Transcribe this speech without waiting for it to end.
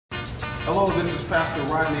Hello, this is Pastor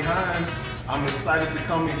Hines. I'm excited to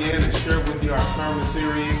come again and share with you our sermon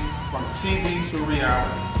series, From TV to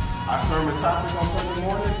Reality. Our sermon topic on Sunday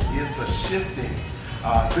morning is the shifting.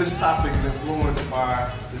 This topic is influenced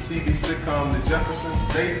by the TV sitcom The Jeffersons.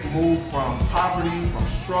 They moved from poverty, from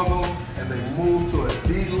struggle, and they moved to a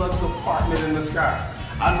deluxe apartment in the sky.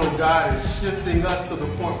 I know God is shifting us to the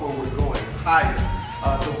point where we're going higher.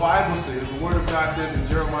 The Bible says, the Word of God says in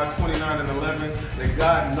Jeremiah 29:11, that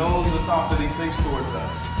God knows the thoughts that He thinks towards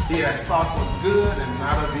us. He has thoughts of good and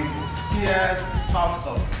not of evil. He has thoughts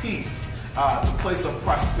of peace, the place of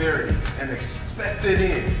prosperity, and expected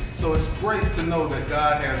end. So it's great to know that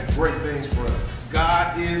God has great things for us.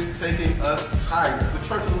 God is taking us higher. The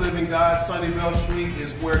Church of the Living God, Sunnyvale Street,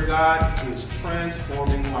 is where God is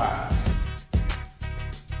transforming lives.